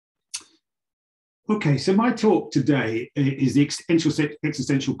Okay, so my talk today is the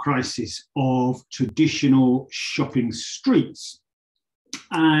existential crisis of traditional shopping streets.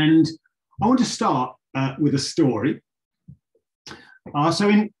 And I want to start with a story. So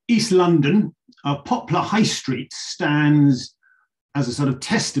in East London, Poplar High Street stands as a sort of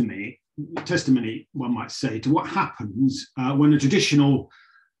testimony, one might say, to what happens when a traditional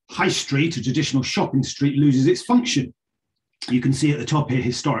high street, a traditional shopping street, loses its function. You can see at the top here,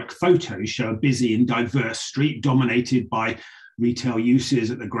 historic photos show a busy and diverse street dominated by retail uses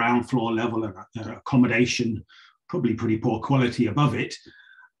at the ground floor level and accommodation, probably pretty poor quality above it.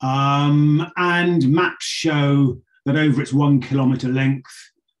 And maps show that over its 1 kilometre length,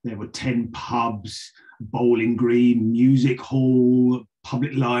 there were 10 pubs, bowling green, music hall,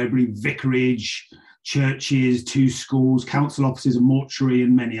 public library, vicarage, churches, 2 schools, council offices, a mortuary,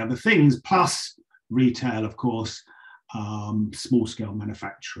 and many other things, plus retail, of course, small-scale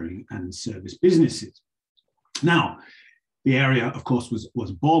manufacturing and service businesses. Now, the area, of course,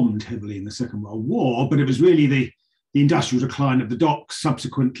 was bombed heavily in the Second World War, but it was really the industrial decline of the docks,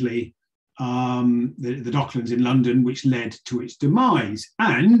 subsequently the Docklands in London, which led to its demise,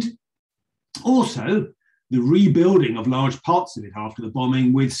 and also the rebuilding of large parts of it after the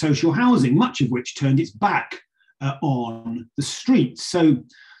bombing with social housing, much of which turned its back on the streets. So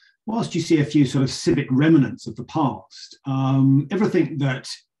whilst you see a few sort of civic remnants of the past, everything that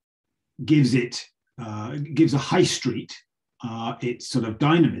gives a high street its sort of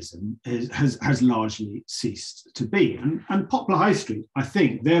dynamism has largely ceased to be. And Poplar High Street, I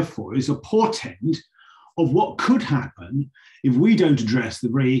think, therefore, is a portend of what could happen if we don't address the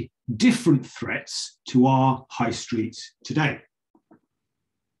very different threats to our high streets today.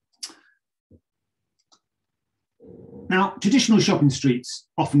 Now, traditional shopping streets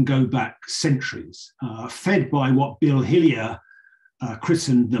often go back centuries, fed by what Bill Hillier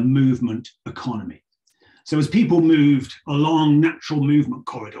christened the movement economy. So as people moved along natural movement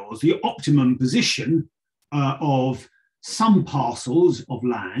corridors, the optimum position of some parcels of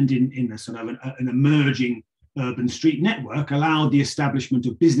land in a sort of an emerging urban street network allowed the establishment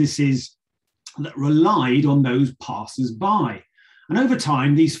of businesses that relied on those passers-by. And over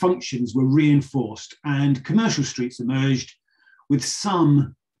time, these functions were reinforced and commercial streets emerged, with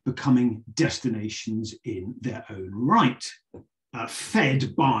some becoming destinations in their own right,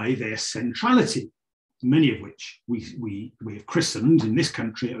 fed by their centrality, many of which we have christened, in this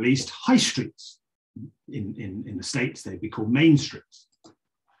country at least, high streets. In the States, they'd be called main streets.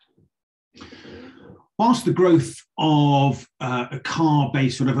 Whilst the growth of a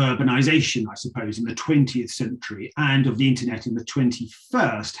car-based sort of urbanization, I suppose, in the 20th century and of the internet in the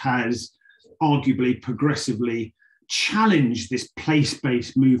 21st has arguably progressively challenged this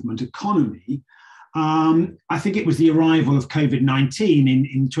place-based movement economy, I think it was the arrival of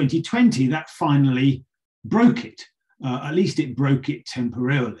COVID-19 in 2020 that finally broke it. At least it broke it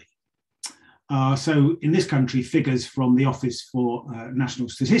temporarily. So in this country, figures from the Office for National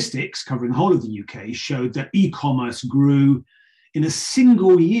Statistics covering the whole of the UK showed that e-commerce grew in a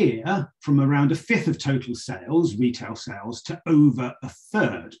single year from around 1/5 of total sales, retail sales, to over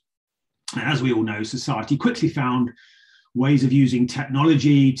 1/3. And as we all know, society quickly found ways of using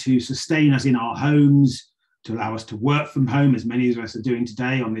technology to sustain us in our homes, to allow us to work from home, as many of us are doing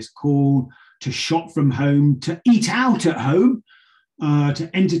today on this call, to shop from home, to eat out at home, to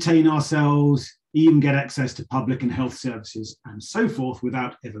entertain ourselves, even get access to public and health services and so forth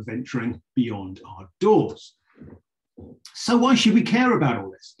without ever venturing beyond our doors. So why should we care about all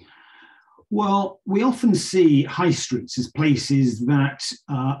this? Well, we often see high streets as places that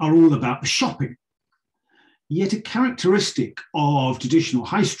are all about the shopping. Yet a characteristic of traditional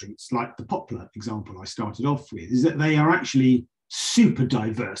high streets, like the Poplar example I started off with, is that they are actually super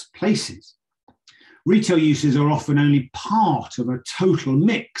diverse places. Retail uses are often only part of a total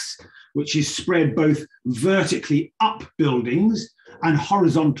mix, which is spread both vertically up buildings and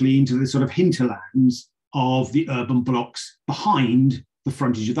horizontally into the sort of hinterlands of the urban blocks behind the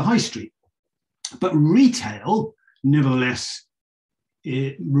frontage of the high street. But retail, nevertheless,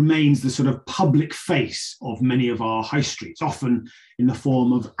 it remains the sort of public face of many of our high streets, often in the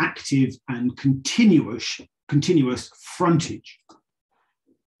form of active and continuous frontage.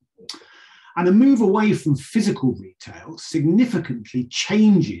 And a move away from physical retail significantly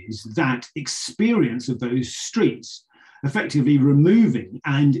changes that experience of those streets, effectively removing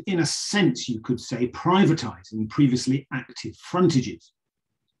and, in a sense, you could say, privatizing previously active frontages.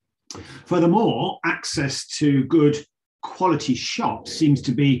 Furthermore, access to good quality shops seems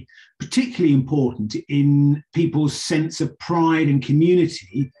to be particularly important in people's sense of pride and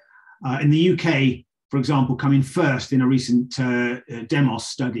community. In the UK, for example, coming first in a recent Demos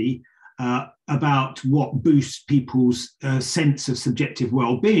study, about what boosts people's sense of subjective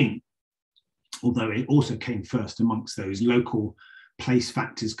well-being, although it also came first amongst those local place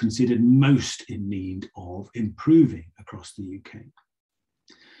factors considered most in need of improving across the UK.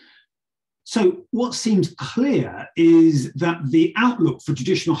 So what seems clear is that the outlook for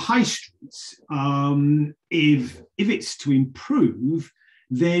traditional high streets, if it's to improve,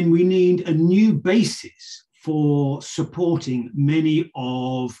 then we need a new basis for supporting many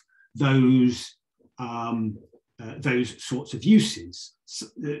of those sorts of uses.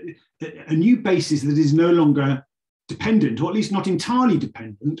 A new basis that is no longer dependent, or at least not entirely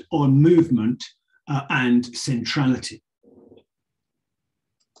dependent, on movement and centrality.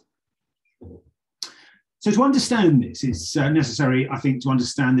 So to understand this, it's necessary, I think, to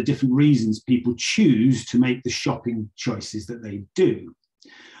understand the different reasons people choose to make the shopping choices that they do.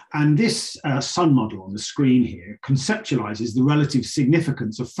 And this sun model on the screen here conceptualises the relative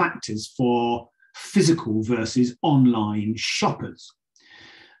significance of factors for physical versus online shoppers.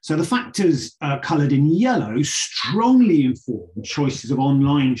 So the factors coloured in yellow strongly inform choices of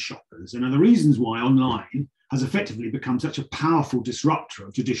online shoppers and are the reasons why online has effectively become such a powerful disruptor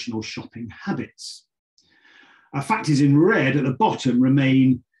of traditional shopping habits. Factors in red at the bottom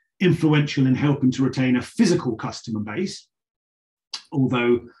remain influential in helping to retain a physical customer base,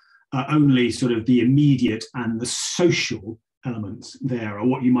 although only sort of the immediate and the social elements there are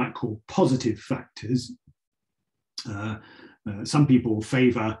what you might call positive factors. Some people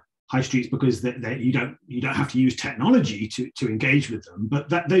favour high streets because you don't have to use technology to engage with them, but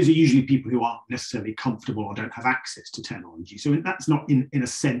those are usually people who aren't necessarily comfortable or don't have access to technology. So that's not in a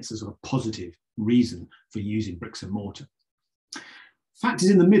sense a sort of positive reason for using bricks and mortar. Factors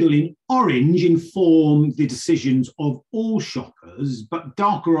in the middle in orange inform the decisions of all shoppers, but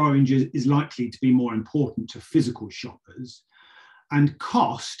darker orange is likely to be more important to physical shoppers. And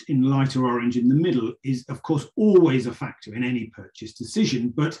cost in lighter orange in the middle is, of course, always a factor in any purchase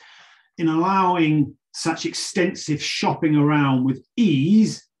decision, but in allowing such extensive shopping around with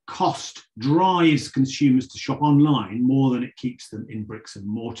ease, cost drives consumers to shop online more than it keeps them in bricks and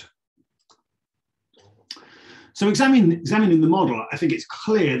mortar. So examining the model, I think it's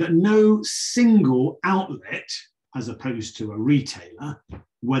clear that no single outlet, as opposed to a retailer,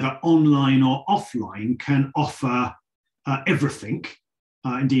 whether online or offline, can offer everything.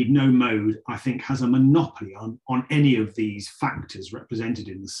 Indeed, no mode, I think, has a monopoly on any of these factors represented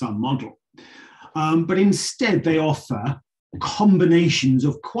in the sun model. But instead, they offer combinations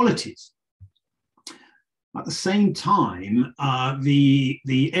of qualities. At the same time,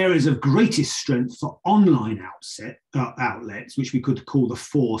 the areas of greatest strength for online outlets, which we could call the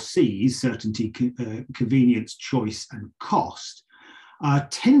 4 Cs, certainty, convenience, choice, and cost,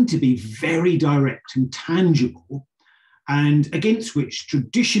 tend to be very direct and tangible, and against which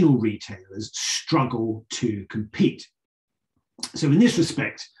traditional retailers struggle to compete. So in this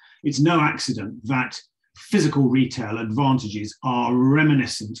respect, it's no accident that physical retail advantages are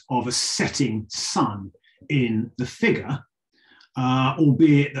reminiscent of a setting sun in the figure,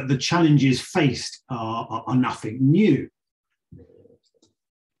 albeit that the challenges faced are nothing new.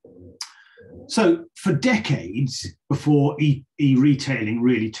 So for decades before e-retailing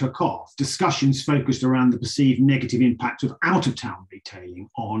really took off, discussions focused around the perceived negative impact of out-of-town retailing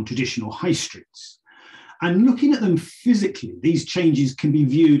on traditional high streets. And looking at them physically, these changes can be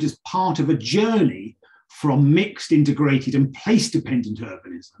viewed as part of a journey from mixed, integrated and place-dependent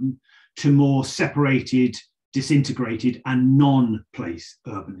urbanism to more separated, disintegrated and non-place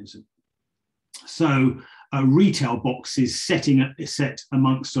urbanism. So retail boxes set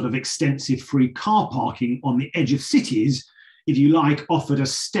amongst sort of extensive free car parking on the edge of cities, if you like, offered a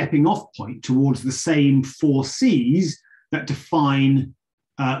stepping off point towards the same 4 Cs that define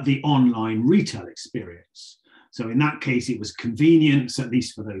the online retail experience. So in that case, it was convenience, at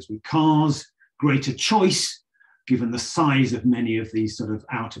least for those with cars, greater choice, given the size of many of these sort of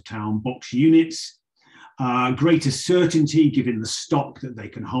out-of-town box units, greater certainty, given the stock that they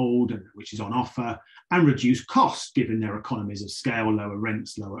can hold, which is on offer, and reduced costs, given their economies of scale, lower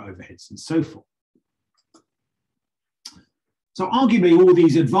rents, lower overheads, and so forth. So arguably all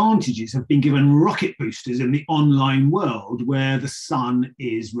these advantages have been given rocket boosters in the online world where the sun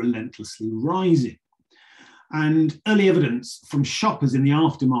is relentlessly rising. And early evidence from shoppers in the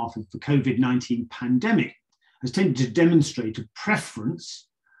aftermath of the COVID-19 pandemic has tended to demonstrate a preference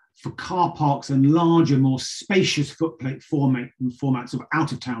for car parks and larger, more spacious footplate formats of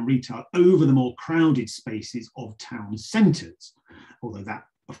out-of-town retail over the more crowded spaces of town centres, although that,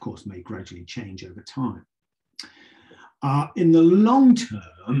 of course, may gradually change over time. In the long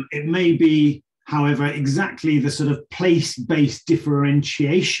term, it may be, however, exactly the sort of place-based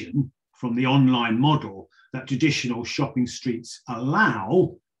differentiation from the online model that traditional shopping streets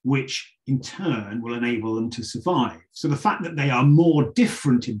allow, which in turn will enable them to survive. So the fact that they are more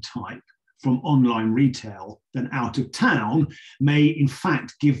different in type from online retail than out of town may in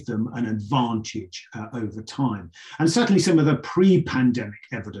fact give them an advantage over time. And certainly some of the pre-pandemic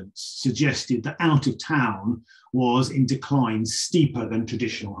evidence suggested that out of town was in decline steeper than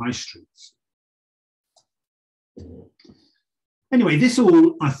traditional high streets. Anyway, this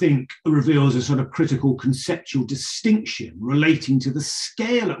all, I think, reveals a sort of critical conceptual distinction relating to the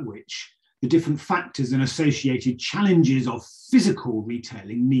scale at which the different factors and associated challenges of physical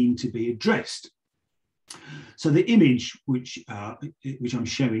retailing mean to be addressed. So the image which I'm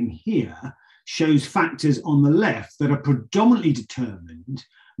showing here shows factors on the left that are predominantly determined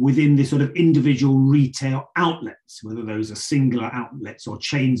within the sort of individual retail outlets, whether those are singular outlets or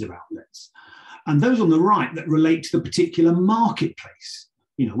chains of outlets. And those on the right that relate to the particular marketplace,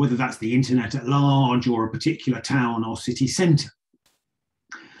 you know, whether that's the internet at large or a particular town or city centre.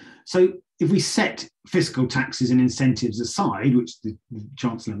 So if we set fiscal taxes and incentives aside, which the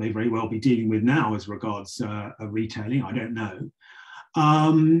Chancellor may very well be dealing with now as regards retailing, I don't know,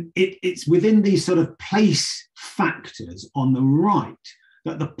 it's within these sort of place factors on the right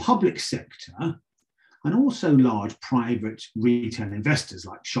that the public sector and also large private retail investors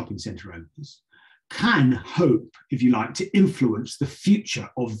like shopping centre owners can hope, if you like, to influence the future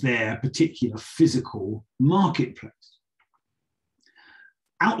of their particular physical marketplace.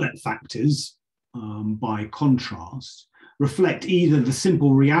 Outlet factors, by contrast, reflect either the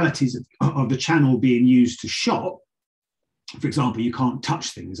simple realities of the channel being used to shop. For example, you can't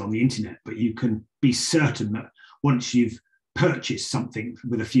touch things on the internet, but you can be certain that once you've purchased something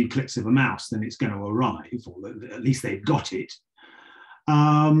with a few clicks of a mouse, then it's going to arrive, or at least they've got it.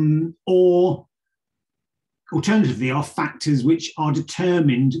 Or alternatively, are factors which are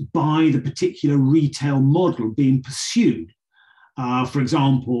determined by the particular retail model being pursued. For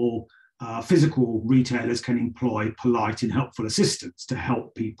example, physical retailers can employ polite and helpful assistants to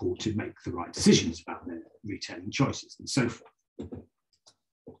help people to make the right decisions about their retailing choices and so forth.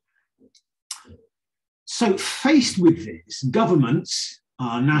 So faced with this, governments,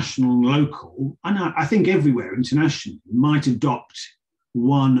 national and local, and I think everywhere internationally, might adopt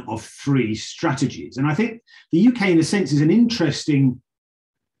one of three strategies. And I think the UK, in a sense, is an interesting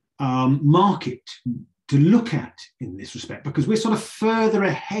market to look at in this respect, because we're sort of further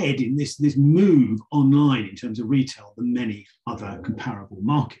ahead in this move online in terms of retail than many other comparable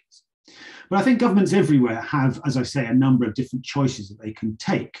markets. But I think governments everywhere have, as I say, a number of different choices that they can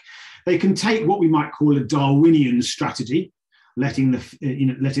take. They can take what we might call a Darwinian strategy, letting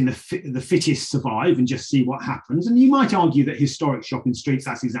the fittest survive and just see what happens. And you might argue that historic shopping streets,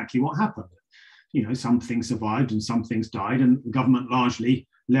 that's exactly what happened. You know, some things survived and some things died, and the government largely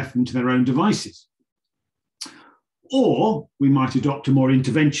left them to their own devices. Or we might adopt a more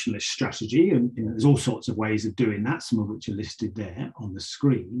interventionist strategy, and there's all sorts of ways of doing that, some of which are listed there on the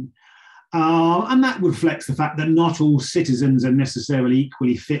screen. And that reflects the fact that not all citizens are necessarily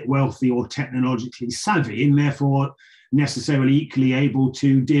equally fit, wealthy, or technologically savvy, and therefore necessarily equally able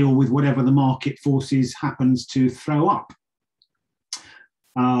to deal with whatever the market forces happens to throw up.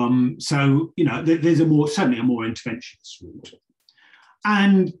 So, you know, there's certainly a more interventionist route.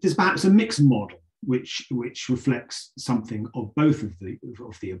 And there's perhaps a mixed model, which reflects something of both of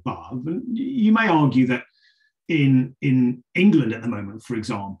the above. And you may argue that in England at the moment, for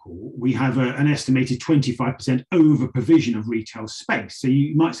example, we have an estimated 25% over provision of retail space. So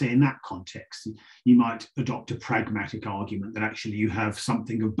you might say in that context, you might adopt a pragmatic argument that actually you have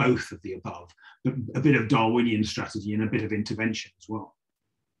something of both of the above, but a bit of Darwinian strategy and a bit of intervention as well.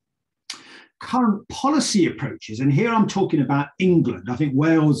 Current policy approaches, and here I'm talking about England. I think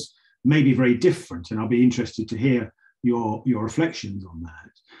Wales may be very different, and I'll be interested to hear your reflections on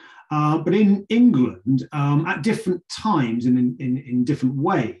that. But in England, at different times and in different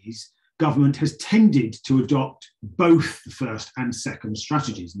ways, government has tended to adopt both the first and second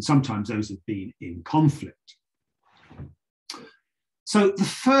strategies, and sometimes those have been in conflict. So the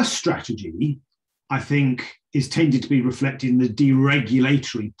first strategy, I think, is tended to be reflected in the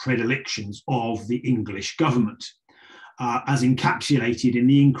deregulatory predilections of the English government, as encapsulated in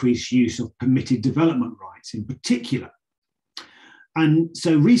the increased use of permitted development rights in particular. And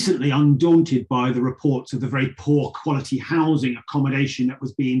so recently, undaunted by the reports of the very poor quality housing accommodation that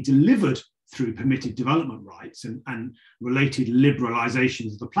was being delivered through permitted development rights and related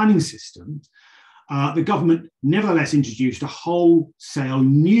liberalisations of the planning system, the government nevertheless introduced a wholesale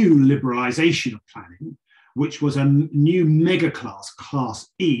new liberalisation of planning, which was a new mega class, Class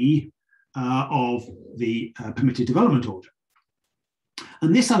E, of the permitted development order.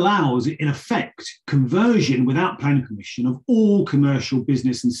 And this allows, in effect, conversion without planning permission of all commercial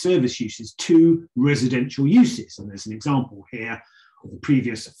business and service uses to residential uses. And there's an example here of the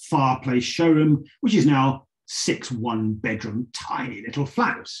previous fireplace showroom, which is now 6 one-bedroom tiny little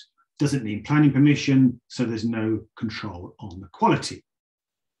flats. Doesn't need planning permission, so there's no control on the quality.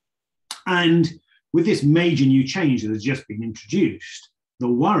 And with this major new change that has just been introduced, the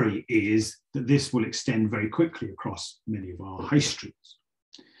worry is that this will extend very quickly across many of our high streets.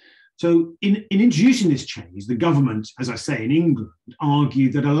 So in introducing this change, the government, as I say, in England,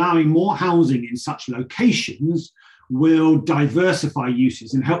 argued that allowing more housing in such locations will diversify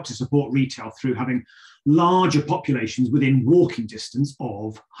uses and help to support retail through having larger populations within walking distance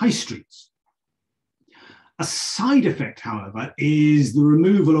of high streets. A side effect, however, is the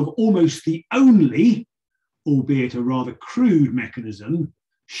removal of almost the only, albeit a rather crude mechanism,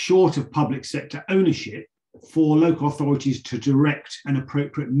 short of public sector ownership, for local authorities to direct an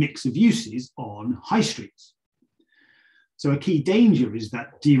appropriate mix of uses on high streets. So a key danger is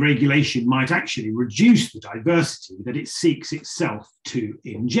that deregulation might actually reduce the diversity that it seeks itself to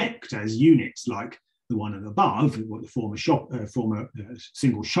inject, as units like the one above, what the former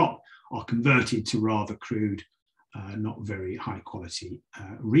single shop, are converted to rather crude, not very high quality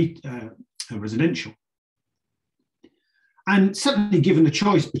residential. And certainly given the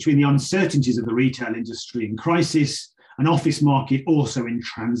choice between the uncertainties of the retail industry in crisis, an office market also in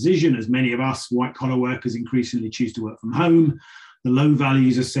transition, as many of us white-collar workers increasingly choose to work from home, the low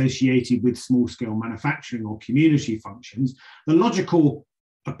values associated with small-scale manufacturing or community functions, the logical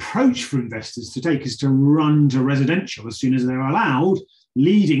approach for investors to take is to run to residential as soon as they're allowed,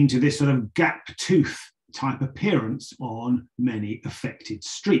 leading to this sort of gap-tooth type appearance on many affected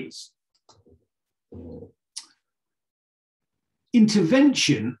streets.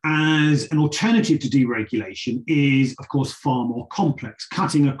 Intervention as an alternative to deregulation is, of course, far more complex,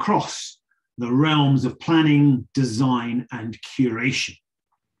 cutting across the realms of planning, design, and curation.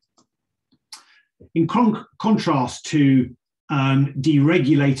 In contrast to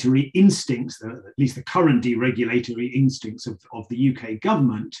deregulatory instincts, at least the current deregulatory instincts of the UK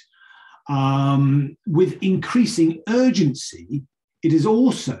government, with increasing urgency, it has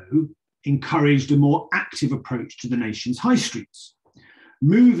also encouraged a more active approach to the nation's high streets,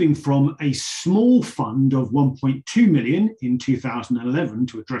 moving from a small fund of 1.2 million in 2011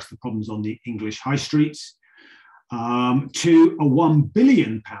 to address the problems on the English high streets, to a £1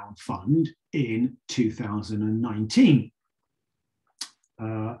 billion fund in 2019.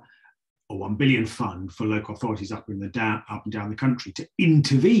 A £1 billion fund for local authorities up and down the country to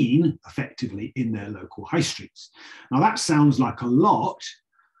intervene effectively in their local high streets. Now that sounds like a lot,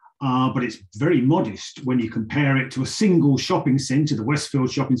 but it's very modest when you compare it to a single shopping centre, the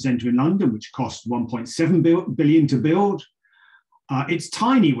Westfield shopping centre in London, which cost 1.7 billion to build. It's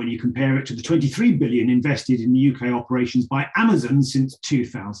tiny when you compare it to the 23 billion invested in UK operations by Amazon since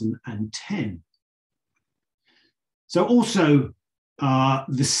 2010. So also,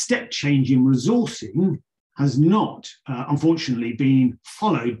 the step change in resourcing has not, unfortunately, been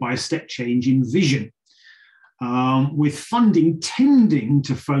followed by a step change in vision, with funding tending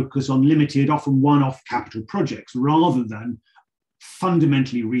to focus on limited, often one-off capital projects, rather than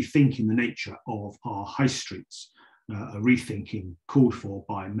fundamentally rethinking the nature of our high streets, a rethinking called for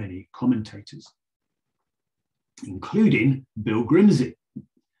by many commentators, including Bill Grimsey.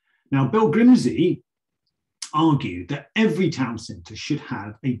 Now, Bill Grimsey argued that every town centre should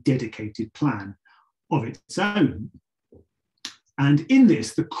have a dedicated plan of its own. And in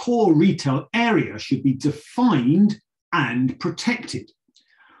this, the core retail area should be defined and protected,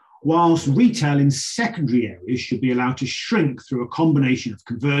 whilst retail in secondary areas should be allowed to shrink through a combination of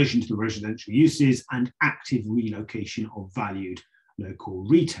conversion to the residential uses and active relocation of valued local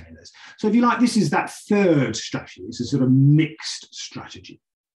retailers. So if you like, this is that third strategy. It's a sort of mixed strategy.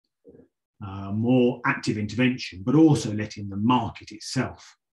 More active intervention, but also letting the market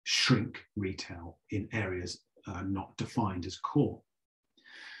itself shrink retail in areas not defined as core.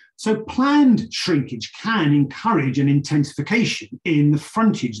 So planned shrinkage can encourage an intensification in the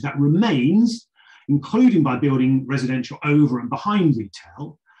frontage that remains, including by building residential over and behind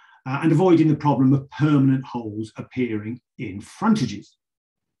retail, and avoiding the problem of permanent holes appearing in frontages.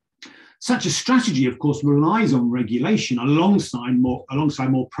 Such a strategy, of course, relies on regulation alongside more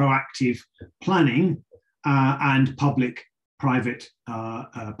proactive planning and public-private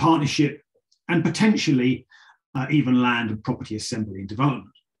partnership, and potentially even land and property assembly and development.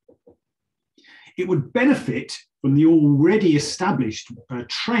 It would benefit from the already established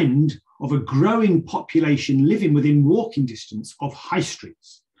trend of a growing population living within walking distance of high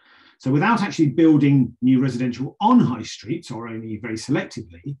streets. So without actually building new residential on high streets, or only very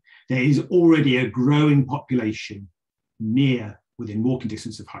selectively, there is already a growing population within walking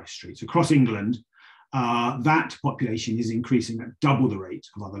distance of high streets. Across England, that population is increasing at double the rate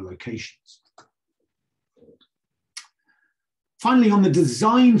of other locations. Finally, on the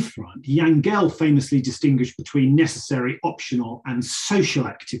design front, Yangel famously distinguished between necessary, optional, and social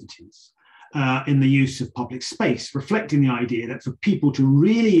activities in the use of public space, reflecting the idea that for people to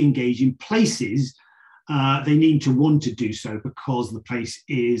really engage in places, they need to want to do so because the place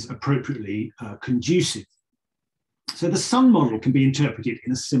is appropriately conducive. So the Sun model can be interpreted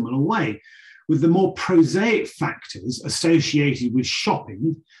in a similar way, with the more prosaic factors associated with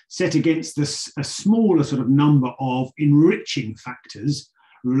shopping set against a smaller sort of number of enriching factors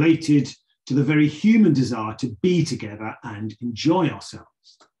related to the very human desire to be together and enjoy ourselves.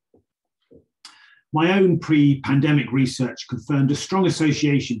 My own pre-pandemic research confirmed a strong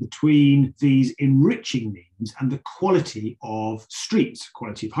association between these enriching needs and the quality of streets,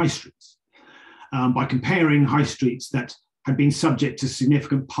 quality of high streets. By comparing high streets that had been subject to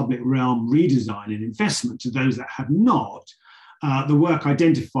significant public realm redesign and investment to those that had not, the work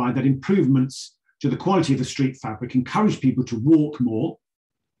identified that improvements to the quality of the street fabric encouraged people to walk more,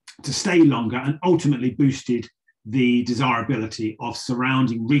 to stay longer, and ultimately boosted the desirability of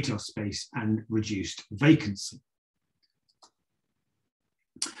surrounding retail space and reduced vacancy.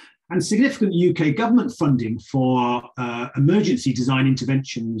 And significant UK government funding for emergency design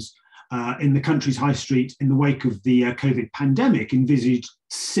interventions in the country's high street in the wake of the COVID pandemic envisaged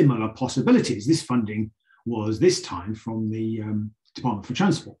similar possibilities. This funding was this time from the Department for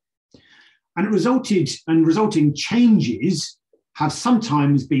Transport. And resulting changes have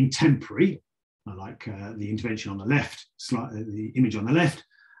sometimes been temporary, like the intervention on the left, the image on the left,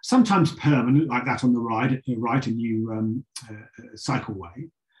 sometimes permanent, like that on the right, a new cycleway,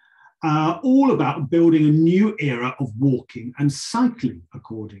 all about building a new era of walking and cycling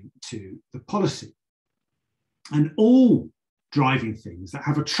according to the policy. And all driving things that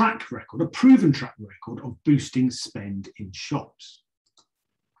have a track record, a proven track record of boosting spend in shops.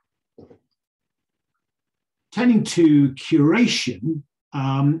 Turning to curation,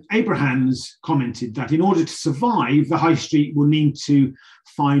 Abrahams commented that in order to survive, the high street will need to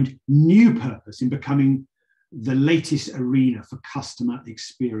find new purpose in becoming the latest arena for customer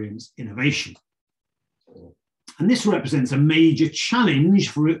experience innovation. And this represents a major challenge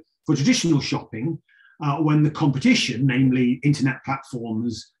for traditional shopping when the competition, namely internet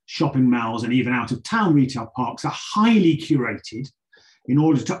platforms, shopping malls, and even out-of-town retail parks are highly curated in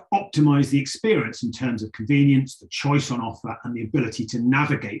order to optimize the experience in terms of convenience, the choice on offer, and the ability to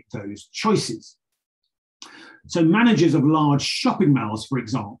navigate those choices. So managers of large shopping malls, for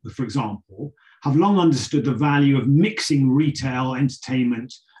example, have long understood the value of mixing retail,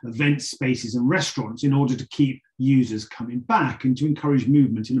 entertainment, event spaces, and restaurants in order to keep users coming back and to encourage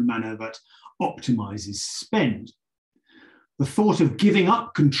movement in a manner that optimizes spend. The thought of giving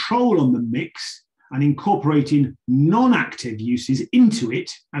up control on the mix and incorporating non-active uses into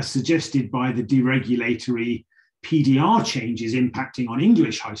it, as suggested by the deregulatory PDR changes impacting on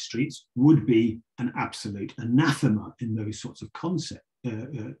English high streets, would be an absolute anathema in those sorts of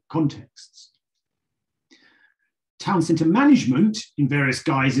contexts. Town centre management in various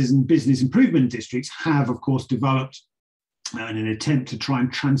guises and business improvement districts have, of course, developed in an attempt to try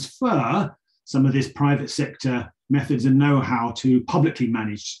and transfer some of this private sector methods and know-how to publicly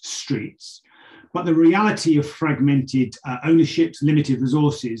managed streets. But the reality of fragmented ownerships, limited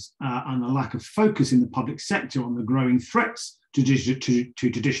resources, and the lack of focus in the public sector on the growing threats to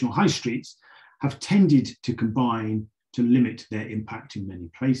traditional high streets have tended to combine to limit their impact in many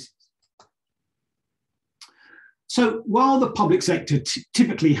places. So while the public sector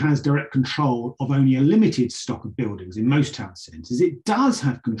typically has direct control of only a limited stock of buildings in most town centres, it does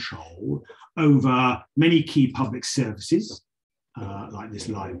have control over many key public services, like this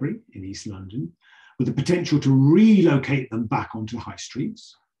library in East London, with the potential to relocate them back onto high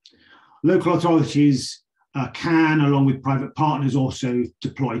streets. Local authorities can, along with private partners, also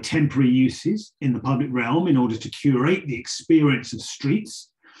deploy temporary uses in the public realm in order to curate the experience of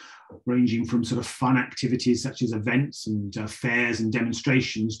streets, ranging from sort of fun activities such as events and fairs and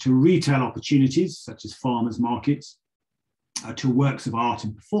demonstrations to retail opportunities such as farmers markets, to works of art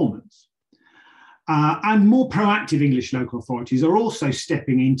and performance. And more proactive English local authorities are also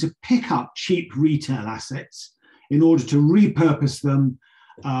stepping in to pick up cheap retail assets in order to repurpose them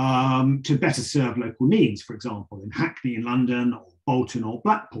to better serve local needs. For example, in Hackney in London, or Bolton or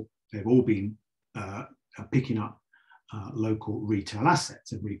Blackpool, they've all been picking up local retail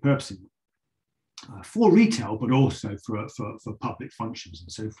assets and repurposing them for retail, but also for public functions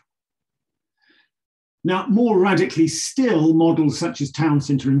and so forth. Now, more radically still, models such as town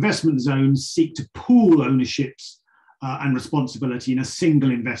centre investment zones seek to pool ownerships and responsibility in a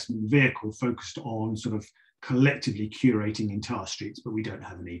single investment vehicle focused on sort of collectively curating entire streets, but we don't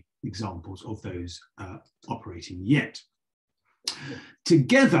have any examples of those operating yet.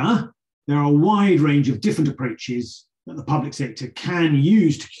 Together, there are a wide range of different approaches that the public sector can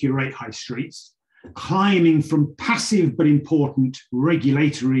use to curate high streets, climbing from passive but important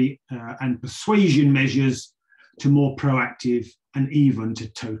regulatory and persuasion measures to more proactive and even to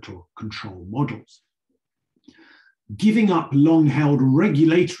total control models. Giving up long-held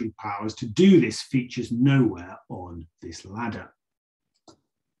regulatory powers to do this features nowhere on this ladder.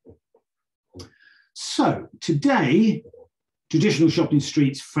 So today, traditional shopping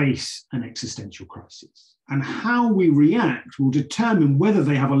streets face an existential crisis, and how we react will determine whether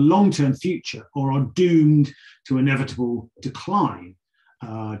they have a long-term future or are doomed to inevitable decline,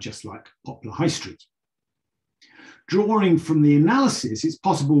 just like popular high street. Drawing from the analysis, it's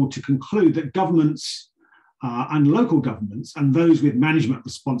possible to conclude that governments and local governments and those with management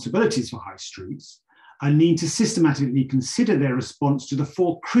responsibilities for high streets need to systematically consider their response to the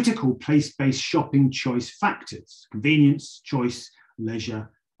four critical place-based shopping choice factors: convenience, choice,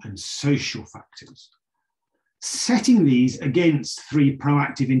 leisure, and social factors. Setting these against three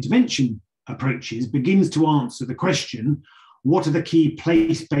proactive intervention approaches begins to answer the question, what are the key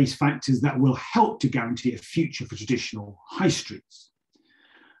place-based factors that will help to guarantee a future for traditional high streets?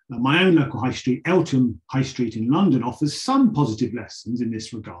 My own local high street, Eltham High Street in London, offers some positive lessons in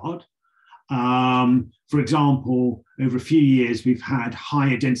this regard. For example, over a few years, we've had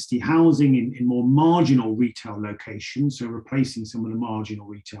higher density housing in more marginal retail locations, so replacing some of the marginal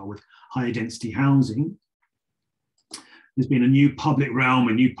retail with higher density housing. There's been a new public realm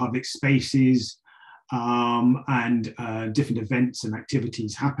and new public spaces and different events and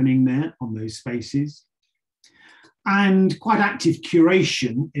activities happening there on those spaces. And quite active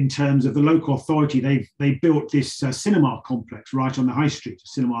curation in terms of the local authority. They built this cinema complex right on the high street, a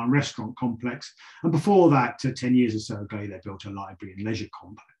cinema and restaurant complex. And before that, 10 years or so ago, they built a library and leisure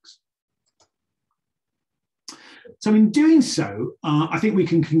complex. So in doing so, I think we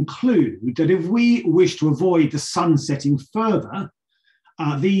can conclude that if we wish to avoid the sun setting further,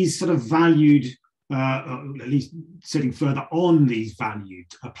 these sort of valued, at least setting further on these valued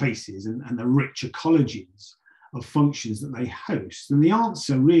places and the rich ecologies of functions that they host, then the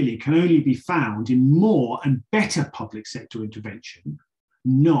answer really can only be found in more and better public sector intervention,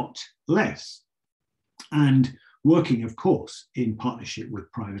 not less, and working, of course, in partnership with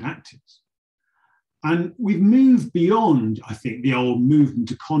private actors. And we've moved beyond, I think, the old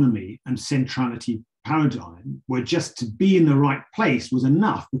movement economy and centrality paradigm, where just to be in the right place was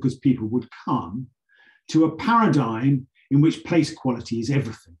enough because people would come, to a paradigm in which place quality is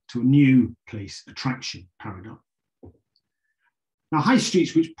everything, to a new place attraction paradigm. Now, high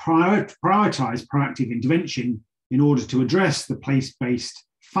streets which prioritise proactive intervention in order to address the place-based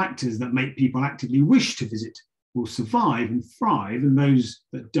factors that make people actively wish to visit will survive and thrive, and those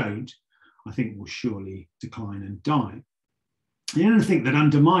that don't, I think, will surely decline and die. And anything that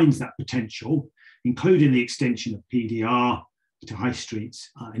undermines that potential, including the extension of PDR to high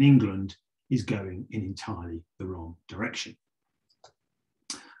streets in England, is going in entirely the wrong direction.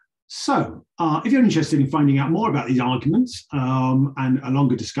 So if you're interested in finding out more about these arguments and a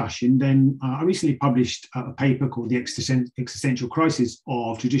longer discussion, then I recently published a paper called The Existential Crisis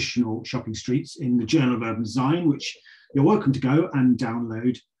of Traditional Shopping Streets in the Journal of Urban Design, which you're welcome to go and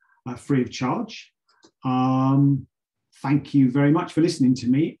download free of charge. Thank you very much for listening to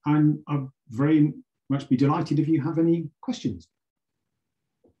me, and I'll very much be delighted if you have any questions.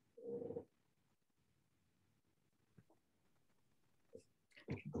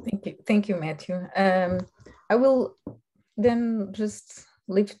 Thank you, Matthew. I will then just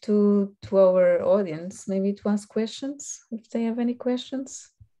leave to our audience maybe to ask questions if they have any questions.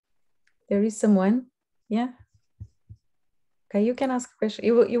 There is someone, yeah. Okay, you can ask a question.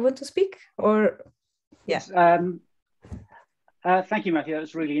 You want to speak or? Yeah. Yes. Thank you, Matthew. That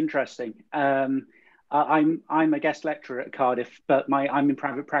was really interesting. I'm a guest lecturer at Cardiff, but I'm in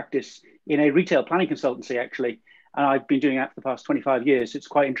private practice in a retail planning consultancy actually. And I've been doing that for the past 25 years. It's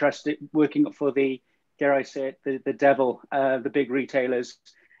quite interesting working for the, dare I say it, the devil, the big retailers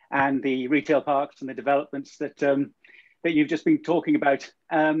and the retail parks and the developments that that you've just been talking about.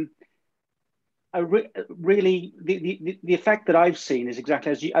 Really, the effect that I've seen is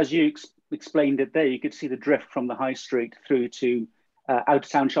exactly as you explained it there. You could see the drift from the high street through to out of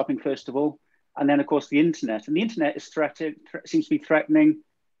town shopping, first of all. And then, of course, the internet. And the internet is seems to be threatening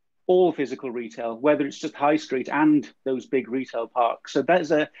all physical retail, whether it's just high street and those big retail parks. So that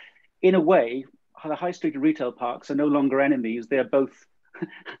is in a way, the high street and retail parks are no longer enemies. They're both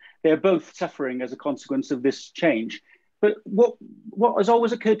they're both suffering as a consequence of this change. But what has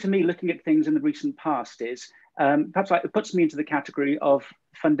always occurred to me looking at things in the recent past is perhaps it puts me into the category of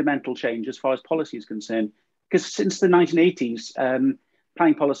fundamental change as far as policy is concerned. Because since the 1980s,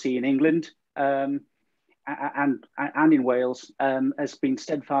 planning policy in England and in Wales has been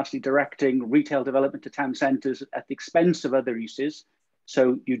steadfastly directing retail development to town centres at the expense of other uses.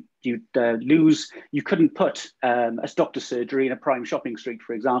 So you couldn't put a doctor's surgery in a prime shopping street,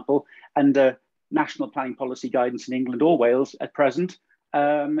 for example, under national planning policy guidance in England or Wales at present,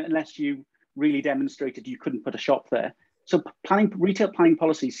 unless you really demonstrated you couldn't put a shop there. So retail planning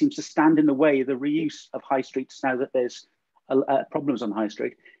policy seems to stand in the way of the reuse of high streets now that there's problems on high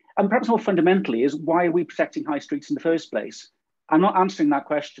street. And perhaps more fundamentally is, why are we protecting high streets in the first place? I'm not answering that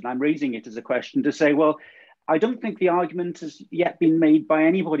question. I'm raising it as a question to say, well, I don't think the argument has yet been made by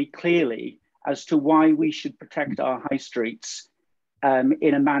anybody clearly as to why we should protect our high streets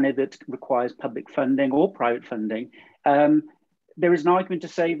in a manner that requires public funding or private funding. There is an argument to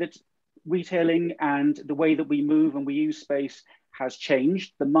say that retailing and the way that we move and we use space has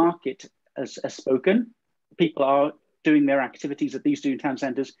changed. The market has spoken. People are doing their activities that these do in town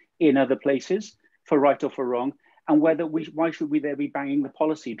centres in other places, for right or for wrong. And why should we there be banging the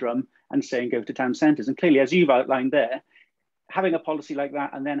policy drum and saying go to town centres? And clearly, as you've outlined there, having a policy like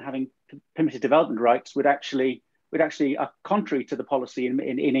that and then having permitted development rights would actually contrary to the policy in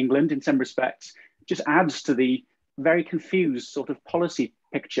England in some respects, just adds to the very confused sort of policy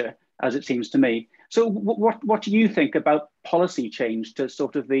picture, as it seems to me. So what do you think about policy change to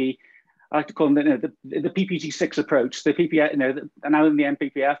sort of I like to call them the PPG6 approach, the PPF, now in the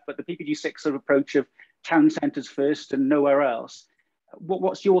MPPF, but the PPG6 sort of approach of town centres first and nowhere else.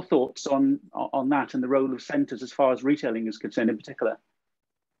 What's your thoughts on that and the role of centres as far as retailing is concerned in particular?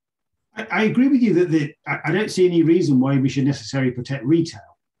 I agree with you that I don't see any reason why we should necessarily protect retail.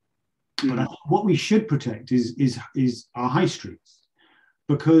 But I think what we should protect is our high streets,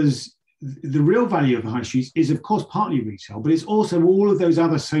 because the real value of the high streets is, of course, partly retail, but it's also all of those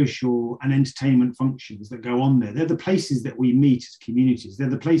other social and entertainment functions that go on there. They're the places that we meet as communities. They're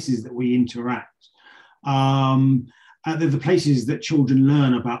the places that we interact. They're the places that children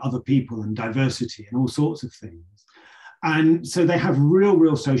learn about other people and diversity and all sorts of things. And so they have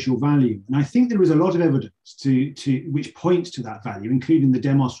real social value. And I think there is a lot of evidence which points to that value, including the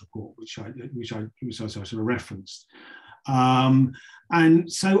Demos report, which I sort of referenced.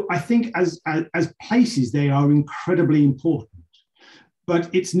 And so I think as places, they are incredibly important. But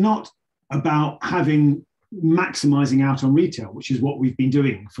it's not about maximizing out on retail, which is what we've been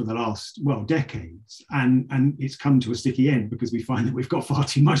doing for the last, decades. And it's come to a sticky end because we find that we've got far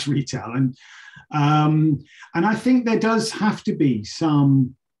too much retail. And I think there does have to be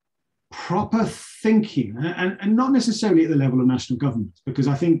some proper thinking, and not necessarily at the level of national governments, because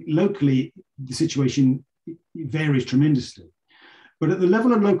I think locally the situation varies tremendously. But at the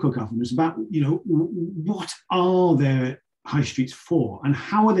level of local governments, about what are their high streets for, and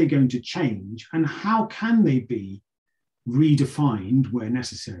how are they going to change, and how can they be redefined where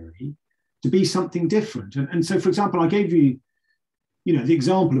necessary to be something different. And so, for example, I gave you, the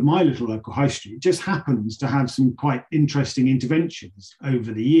example of my little local high street just happens to have some quite interesting interventions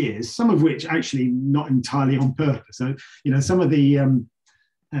over the years, some of which actually not entirely on purpose. So, some of the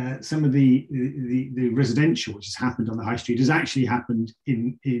residential which has happened on the high street has actually happened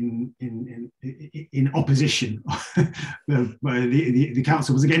in opposition. The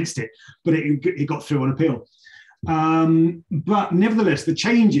council was against it, but it got through on appeal. But nevertheless, the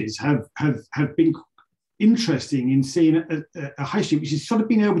changes have been interesting in seeing a high street which has sort of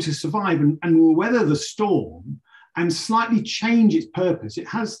been able to survive and weather the storm and slightly change its purpose. It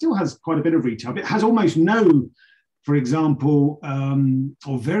still has quite a bit of retail, but it has almost no, for example,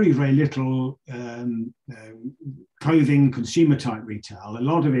 or very little clothing, consumer type retail. A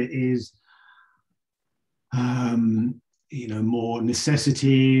lot of it is, more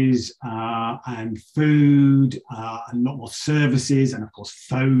necessities and food, and not more services, and of course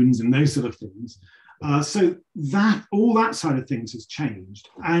phones and those sort of things. So all that side of things has changed,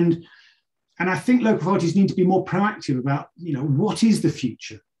 and I think local authorities need to be more proactive about, what is the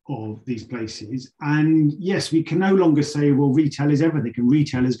future of these places. And yes, we can no longer say, well, retail is everything and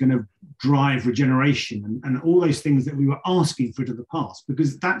retail is going to drive regeneration and all those things that we were asking for in the past,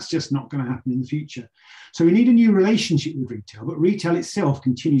 because that's just not going to happen in the future. So we need a new relationship with retail, but retail itself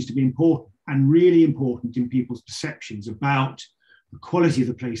continues to be important and really important in people's perceptions about the quality of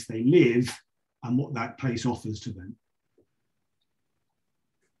the place they live and what that place offers to them.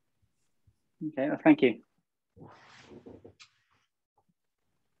 Okay, well, thank you.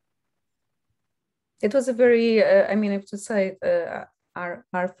 it was a very, I mean, I have to say,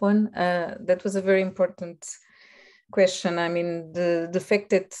 Arfon, that was a very important question. I mean, the fact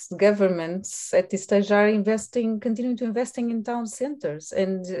that governments at this stage are continuing to investing in town centers,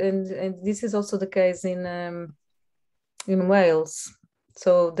 and this is also the case in Wales.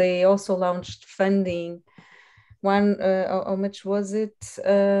 So they also launched funding. How much was it?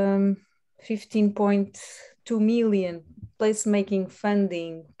 15.2 million placemaking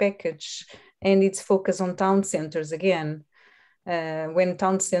funding package, and it's focused on town centers again. When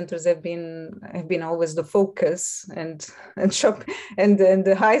town centers have been always the focus, and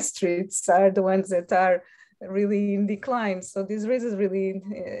the high streets are the ones that are really in decline. So this raises really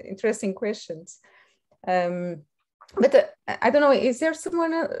interesting questions. But I don't know, is there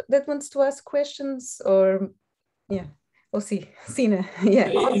someone that wants to ask questions, or yeah? We'll see. Sina, yeah.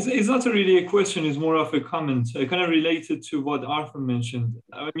 It's not really a question, it's more of a comment, kind of related to what Arthur mentioned.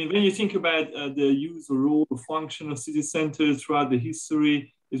 I mean, when you think about the use, role, function of city centers throughout the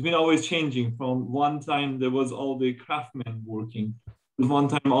history, it's been always changing. From one time there was all the craftsmen working, with one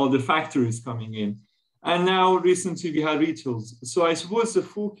time all the factories coming in. And now recently we have retails. So I suppose the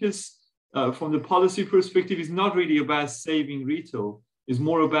focus from the policy perspective is not really about saving retail. Is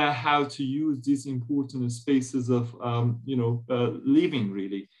more about how to use these important spaces of living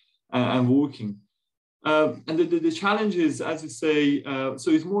really and working. And the challenge is, as you say,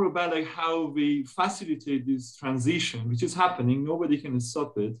 so it's more about like how we facilitate this transition, which is happening. Nobody can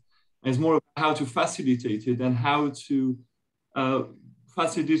stop it. And it's more about how to facilitate it and how to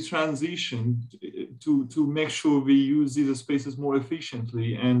facilitate this transition to make sure we use these spaces more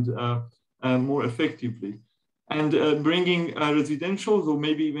efficiently and more effectively. And bringing residential, or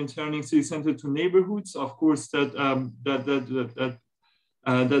maybe even turning city center to neighborhoods, of course, that's going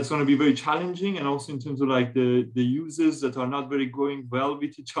to be very challenging, and also in terms of like the users that are not very going well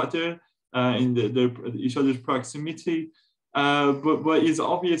with each other in each other's proximity. But it's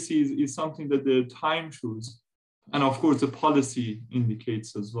obviously is something that the time shows, and of course the policy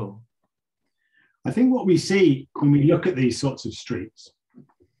indicates as well. I think what we see when we look at these sorts of streets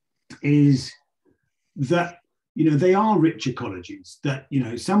is that they are rich ecologies, that,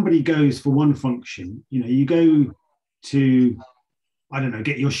 somebody goes for one function, you go to, I don't know,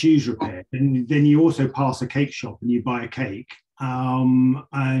 get your shoes repaired, and then you also pass a cake shop and you buy a cake.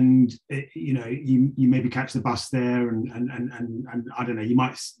 And, you maybe catch the bus there and I don't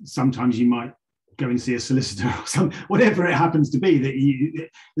know, sometimes you might go and see a solicitor or whatever it happens to be, that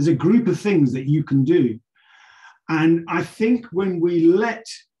there's a group of things that you can do. And I think when we let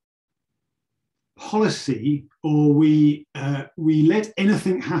policy, or we let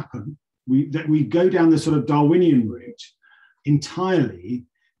anything happen, that we go down the sort of Darwinian route entirely,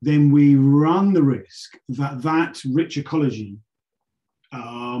 then we run the risk that rich ecology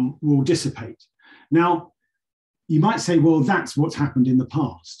will dissipate. Now, you might say, well, that's what's happened in the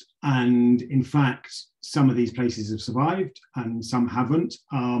past. And in fact, some of these places have survived and some haven't,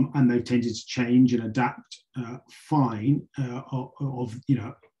 and they've tended to change and adapt fine,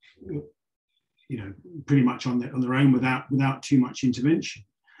 pretty much on their own without too much intervention.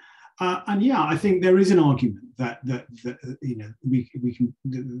 And yeah, I think there is an argument that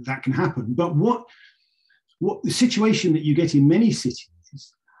can happen. But what the situation that you get in many cities,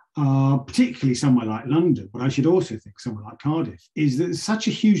 particularly somewhere like London, but I should also think somewhere like Cardiff, is that there's such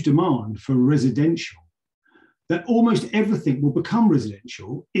a huge demand for residential that almost everything will become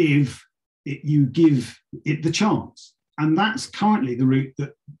residential if you give it the chance. And that's currently the route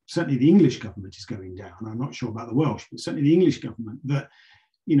that certainly the English government is going down. I'm not sure about the Welsh, but certainly the English government, that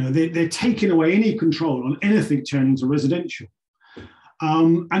they're taking away any control on anything turning to residential.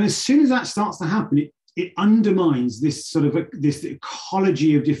 And as soon as that starts to happen, it undermines this sort of this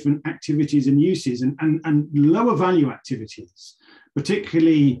ecology of different activities and uses, and lower value activities,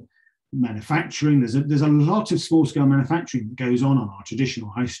 particularly manufacturing. There's a lot of small scale manufacturing that goes on our traditional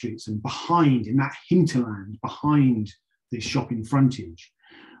high streets and in that hinterland behind this shopping frontage,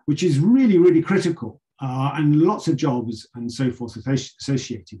 which is really, really critical, and lots of jobs and so forth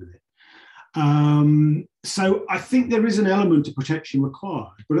associated with it. So I think there is an element of protection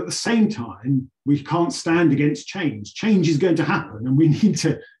required, but at the same time, we can't stand against change. Change is going to happen, and we need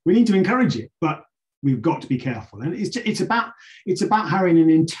to encourage it, but we've got to be careful. And it's about having an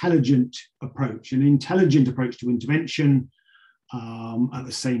intelligent approach to intervention, at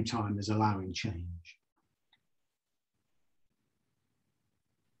the same time as allowing change.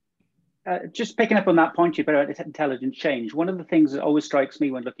 Just picking up on that point you about intelligent change, one of the things that always strikes me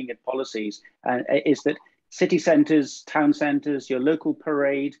when looking at policies is that city centres, town centres, your local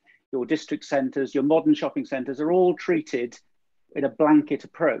parade, your district centres, your modern shopping centres are all treated in a blanket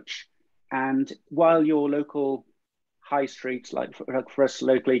approach. And while your local high streets, like for us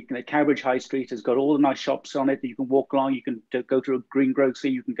locally, Cowbridge High Street has got all the nice shops on it that you can walk along. You can go to a greengrocer,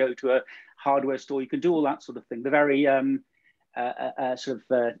 you can go to a hardware store, you can do all that sort of thing. The very sort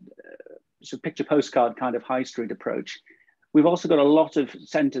of picture postcard kind of high street approach. We've also got a lot of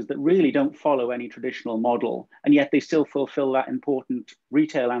centres that really don't follow any traditional model, and yet they still fulfil that important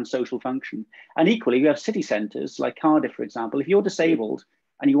retail and social function. And equally, we have city centres like Cardiff, for example. If you're disabled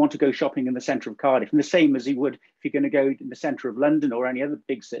and you want to go shopping in the centre of Cardiff, and the same as you would if you're going to go in the centre of London or any other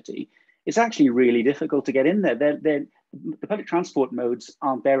big city, it's actually really difficult to get in there. The public transport modes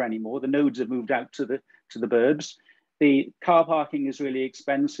aren't there anymore. The nodes have moved out to the burbs. The car parking is really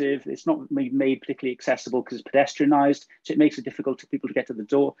expensive. It's not made particularly accessible because it's pedestrianised, so it makes it difficult for people to get to the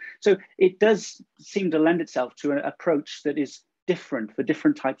door. So it does seem to lend itself to an approach that is different for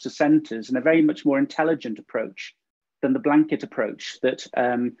different types of centres, and a very much more intelligent approach than the blanket approach that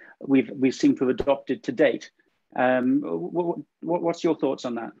we've seemed to have adopted to date. What's your thoughts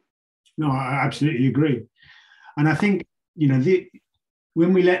on that? No, I absolutely agree. And I think, you know,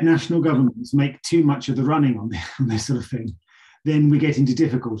 when we let national governments make too much of the running on this sort of thing, then we get into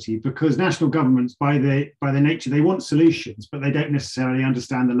difficulty, because national governments, by their nature, they want solutions, but they don't necessarily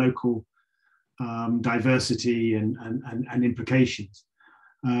understand the local diversity and implications.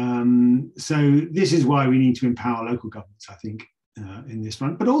 So this is why we need to empower local governments, I think, in this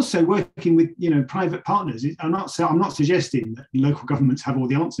front, but also working with, you know, private partners. I'm not suggesting that local governments have all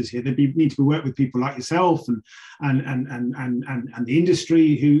the answers here. They need to work with people like yourself and the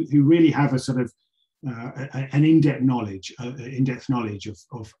industry who really have a sort of an in-depth knowledge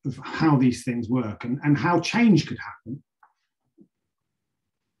of how these things work and how change could happen.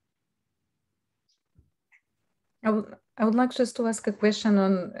 I would like just to ask a question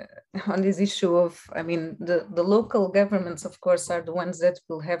on this issue of, I mean, the local governments, of course, are the ones that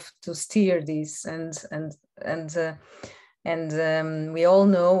will have to steer this, and we all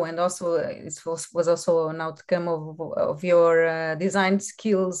know, and also it was also an outcome of your design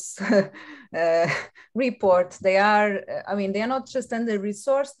skills report. They are, I mean, they are not just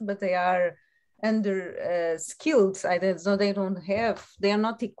under-resourced, but they are under skilled. So they are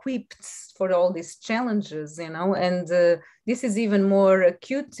not equipped for all these challenges, you know, and this is even more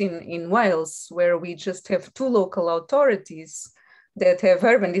acute in Wales, where we just have 2 local authorities that have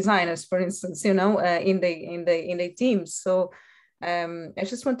urban designers, for instance, you know, in the teams. So I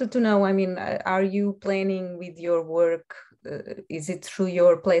just wanted to know, I mean, are you planning with your work, is it through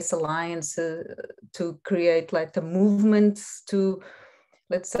your Place Alliance to create like a movement to,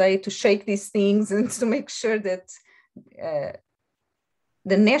 let's say, to shake these things and to make sure that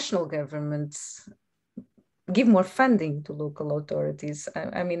the national governments give more funding to local authorities?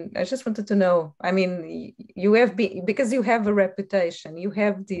 I mean, I just wanted to know, I mean, you have been, because you have a reputation, you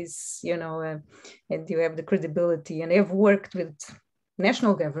have this, you know, and you have the credibility, and you've worked with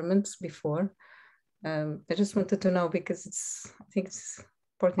national governments before. I just wanted to know, because I think it's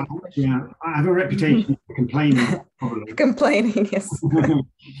important question. Yeah, I have a reputation for complaining. Probably. Complaining, yes.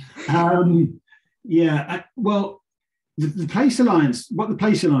 Well, the Place Alliance, what the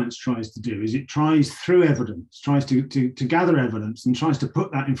Place Alliance tries to do is it tries through evidence, tries to gather evidence and tries to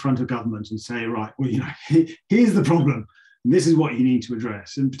put that in front of government and say, right, well, you know, here's the problem. And this is what you need to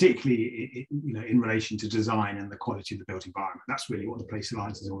address, and particularly, you know, in relation to design and the quality of the built environment. That's really what the Place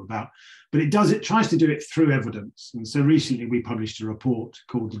Alliance is all about. But it tries to do it through evidence. And so recently we published a report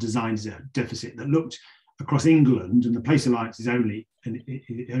called The Design Deficit that looked across England, and the Place Alliance it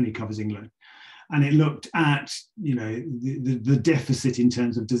only covers England. And it looked at, you know, the deficit in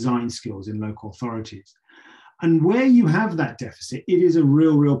terms of design skills in local authorities. And where you have that deficit, it is a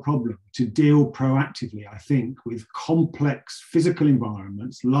real problem to deal proactively, I think, with complex physical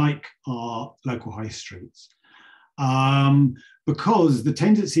environments like our local high streets. Because the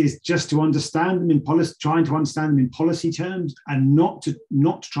tendency is just to understand them in policy, trying to understand them in policy terms, and not to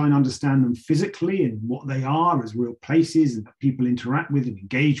try and understand them physically and what they are as real places and that people interact with and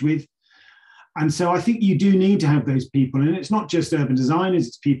engage with. And so I think you do need to have those people, and it's not just urban designers,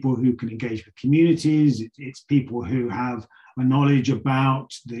 it's people who can engage with communities, it's people who have a knowledge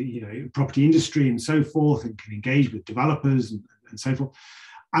about the, you know, property industry and so forth, and can engage with developers and so forth.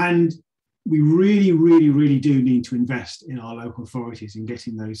 And we really do need to invest in our local authorities in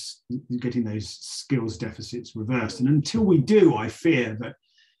getting those skills deficits reversed. And until we do, I fear that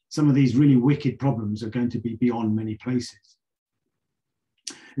some of these really wicked problems are going to be beyond many places.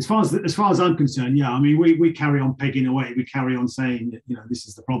 As far as I'm concerned, yeah, I mean, we carry on pegging away. We carry on saying that, you know, this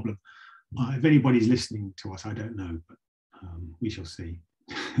is the problem. If anybody's listening to us, I don't know, but we shall see.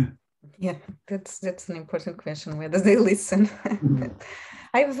 Yeah, that's an important question. Whether they listen.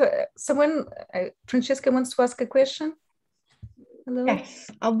 I have someone. Francesca wants to ask a question. Hello. Yes,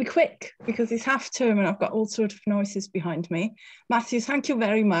 I'll be quick because it's half term and I've got all sorts of noises behind me. Matthew, thank you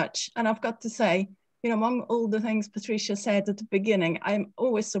very much. And I've got to say, you know, among all the things Patricia said at the beginning, I'm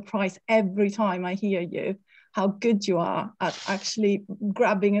always surprised every time I hear you how good you are at actually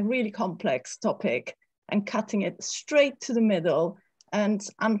grabbing a really complex topic and cutting it straight to the middle and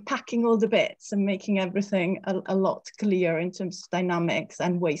unpacking all the bits and making everything a lot clearer in terms of dynamics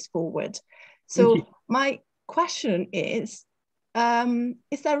and ways forward. So my question is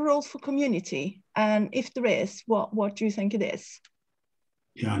there a role for community? And if there is, what do you think it is?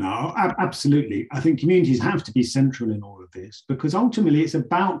 Yeah, no, absolutely. I think communities have to be central in all of this because ultimately it's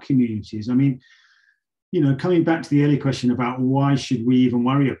about communities. I mean, you know, coming back to the earlier question about why should we even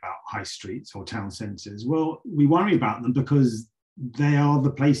worry about high streets or town centres? Well, we worry about them because they are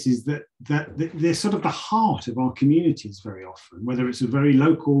the places that they're sort of the heart of our communities very often, whether it's a very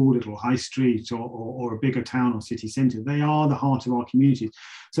local little high street or a bigger town or city centre, they are the heart of our communities.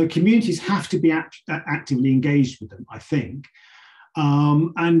 So communities have to be actively engaged with them, I think.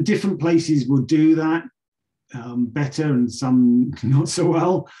 And different places will do that better and some not so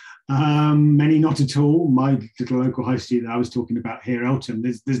well. Many not at all. My little local high street that I was talking about here, Eltham,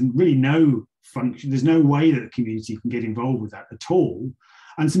 there's really no function. There's no way that the community can get involved with that at all.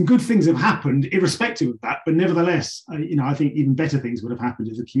 And some good things have happened irrespective of that. But nevertheless, you know, I think even better things would have happened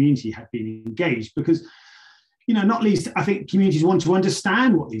if the community had been engaged because, you know, not least, I think communities want to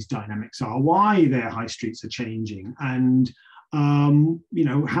understand what these dynamics are, why their high streets are changing and, you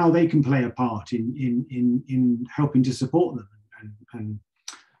know, how they can play a part in helping to support them and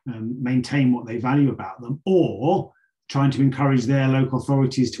maintain what they value about them, or trying to encourage their local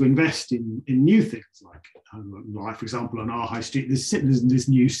authorities to invest in new things, like for example, on our high street, there's this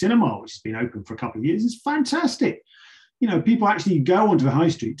new cinema which has been open for a couple of years. It's fantastic. You know, people actually go onto the high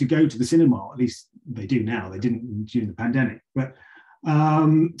street to go to the cinema. At least they do now. They didn't during the pandemic, but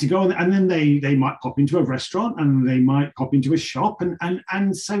to go on, and then they might pop into a restaurant and they might pop into a shop,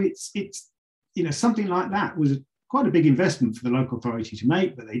 and so it's you know, something like that was quite a big investment for the local authority to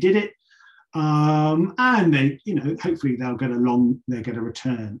make, but they did it. And they, you know, hopefully they'll get a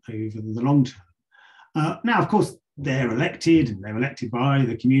return over the long term. Now, of course, they're elected by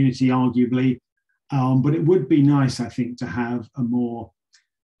the community, arguably, but it would be nice, I think, to have a more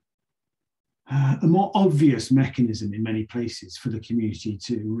obvious mechanism in many places for the community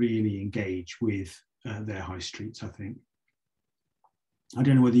to really engage with their high streets, I think. I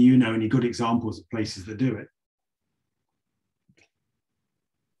don't know whether you know any good examples of places that do it.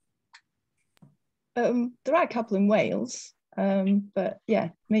 There are a couple in Wales, but yeah,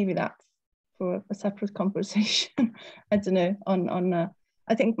 maybe that's for a separate conversation. I don't know.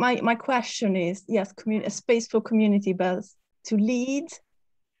 I think my question is, yes, a space for community, but to lead,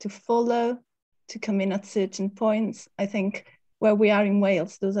 to follow, to come in at certain points. I think where we are in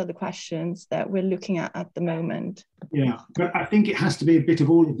Wales, those are the questions that we're looking at the moment. Yeah, but I think it has to be a bit of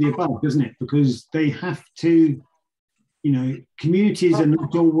all of the above, doesn't it? Because they have to. You know, communities are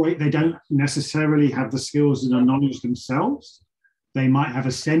not always, they don't necessarily have the skills and the knowledge themselves. They might have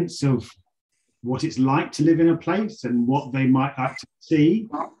a sense of what it's like to live in a place and what they might like to see,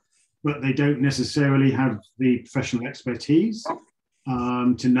 but they don't necessarily have the professional expertise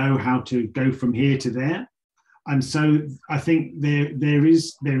to know how to go from here to there. And so I think there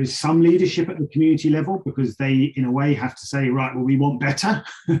is some leadership at the community level because they, in a way, have to say, right, well, we want better,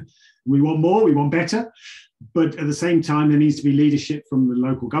 we want more, we want better. But at the same time, there needs to be leadership from the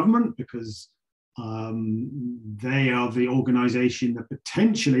local government because they are the organisation that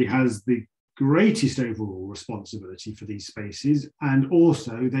potentially has the greatest overall responsibility for these spaces, and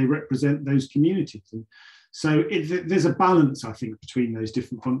also they represent those communities. And so there's a balance, I think, between those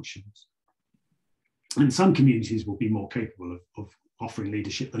different functions. And some communities will be more capable of offering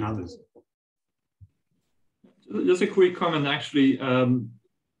leadership than others. Just a quick comment, actually.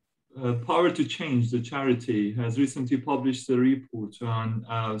 Power to Change, the charity, has recently published a report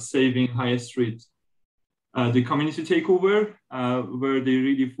on saving high street, the community takeover, where they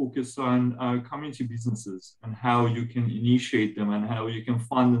really focus on community businesses and how you can initiate them and how you can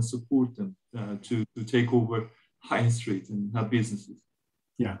fund and support them to take over high street and have businesses.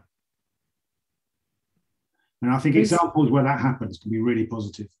 Yeah. And I think examples where that happens can be really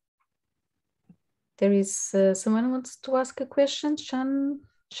positive. There is someone who wants to ask a question, Shan?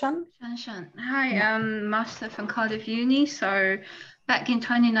 Hi, I'm Master from Cardiff Uni. So back in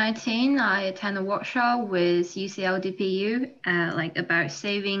 2019, I attended a workshop with UCL DPU, like about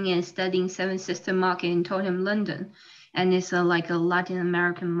saving and studying 7 system market in Tottenham, London. and it's like a Latin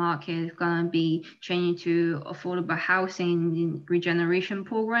American market. It's gonna be changing to affordable housing in regeneration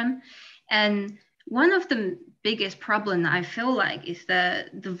program. And one of the biggest problem I feel like is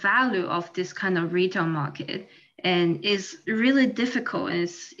that the value of this kind of retail market and is really difficult and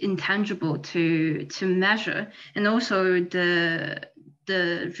it's intangible to measure. And also the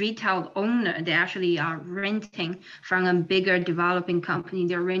retail owner, they actually are renting from a bigger developing company.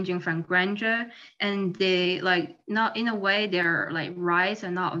 They're ranging from grandeur, and they like not in a way their like rights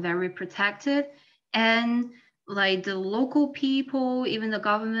are not very protected. And like the local people, even the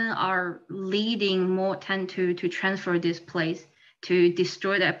government are leading more tend to transfer this place, to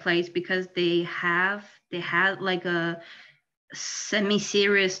destroy that place, because they had like a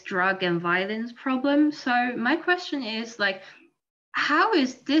semi-serious drug and violence problem. So my question is like, how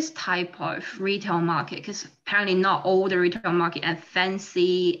is this type of retail market, because apparently not all the retail market are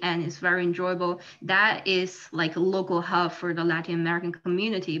fancy and it's very enjoyable, that is like a local hub for the Latin American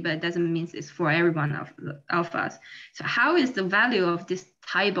community, but it doesn't mean it's for everyone of us. So how is the value of this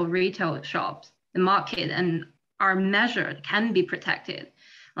type of retail shops, the market, and are measured, can be protected?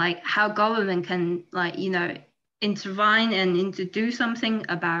 Like how government can like, you know, intervene and to do something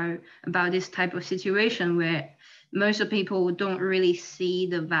about this type of situation where most of people don't really see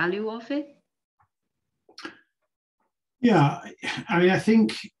the value of it? Yeah, I mean, I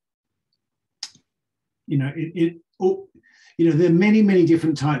think, you know, there are many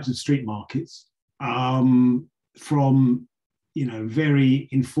different types of street markets, from, you know, very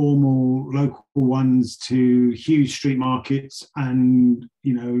informal local ones to huge street markets, and,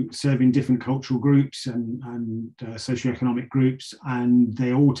 you know, serving different cultural groups and socioeconomic groups, and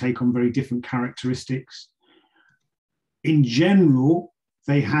they all take on very different characteristics. In general,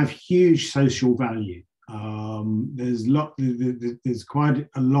 they have huge social value. There's quite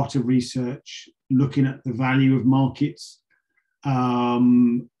a lot of research looking at the value of markets,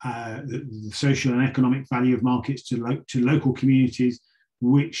 the social and economic value of markets to local communities,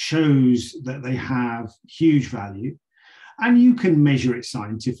 which shows that they have huge value. And you can measure it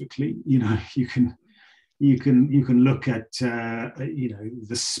scientifically. You know, you can look at you know,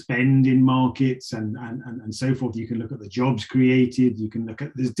 the spend in markets and so forth. You can look at the jobs created. You can look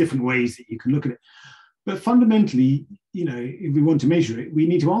at, there's different ways that you can look at it. But fundamentally, you know, if we want to measure it, we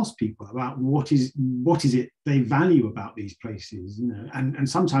need to ask people about what is it they value about these places. You know, and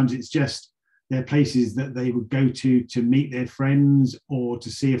sometimes it's just they're places that they would go to meet their friends or to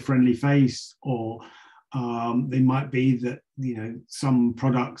see a friendly face, or they might be that, you know, some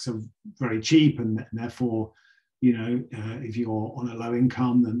products are very cheap and therefore, you know, if you're on a low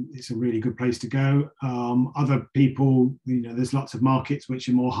income, then it's a really good place to go. Other people, you know, there's lots of markets which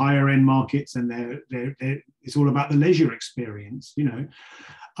are more higher end markets, and it's all about the leisure experience, you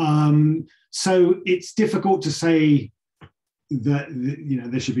know. So it's difficult to say that, you know,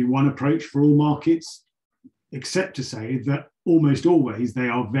 there should be one approach for all markets, except to say that almost always they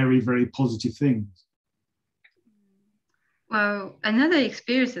are very, very positive things. Well, another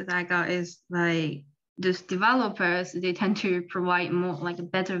experience that I got is like those developers, they tend to provide more like a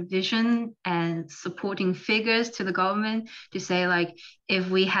better vision and supporting figures to the government to say like, if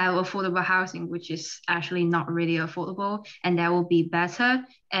we have affordable housing, which is actually not really affordable, and that will be better.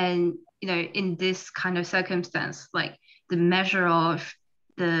 And, you know, in this kind of circumstance, like the measure of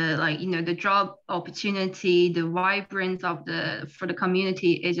the, like, you know, the job opportunity, the vibrance of for the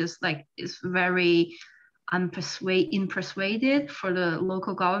community is just like, it's very unpersuaded for the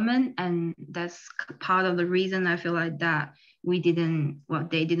local government. And that's part of the reason I feel like that they didn't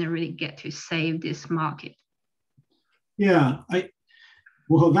really get to save this market. Yeah,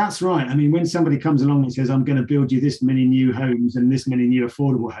 well, that's right. I mean, when somebody comes along and says, I'm going to build you this many new homes and this many new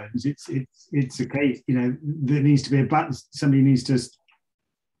affordable homes, it's a case, you know, there needs to be a balance. Somebody needs to,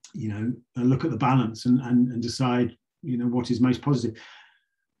 you know, look at the balance and decide, you know, what is most positive.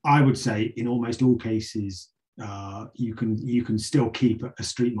 I would say in almost all cases, you can still keep a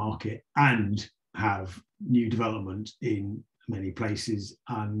street market and have new development in many places.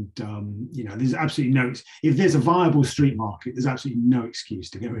 And you know, there's absolutely no, if there's a viable street market, there's absolutely no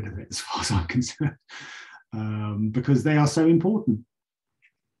excuse to get rid of it, as far as I'm concerned, because they are so important.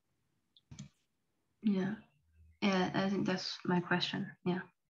 Yeah, I think that's my question. Yeah.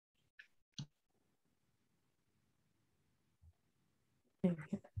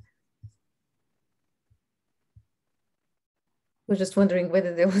 I was just wondering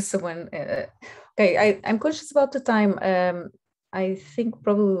whether there was someone. Okay, I'm conscious about the time. I think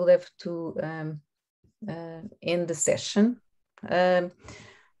probably we'll have to end the session.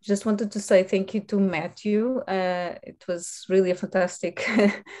 Just wanted to say thank you to Matthew. It was really a fantastic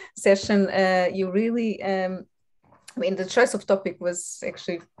session. You really I mean, the choice of topic was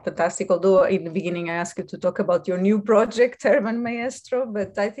actually fantastic, although in the beginning I asked you to talk about your new project, Urban Maestro,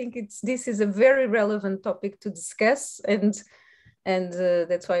 but I think this is a very relevant topic to discuss, and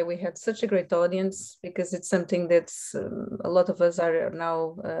that's why we had such a great audience, because it's something that's a lot of us are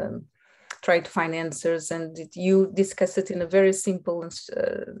now trying to find answers, and you discuss it in a very simple and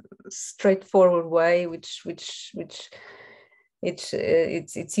straightforward way, which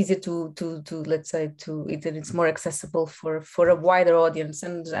it's easy to let's say it's more accessible for a wider audience,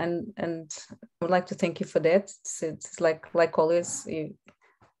 and I would like to thank you for that. It's like always,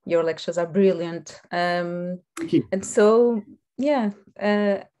 your lectures are brilliant. Thank you. And so yeah,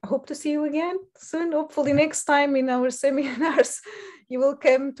 hope to see you again soon. Hopefully next time in our seminars you will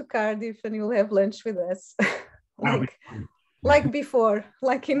come to Cardiff and you'll have lunch with us, like before,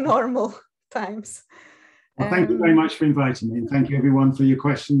 like in normal times. Well, thank you very much for inviting me, and thank you everyone for your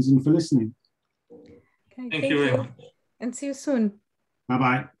questions and for listening. Okay, Thank you very much. and see you soon.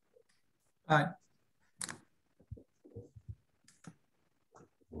 Bye-bye. Bye.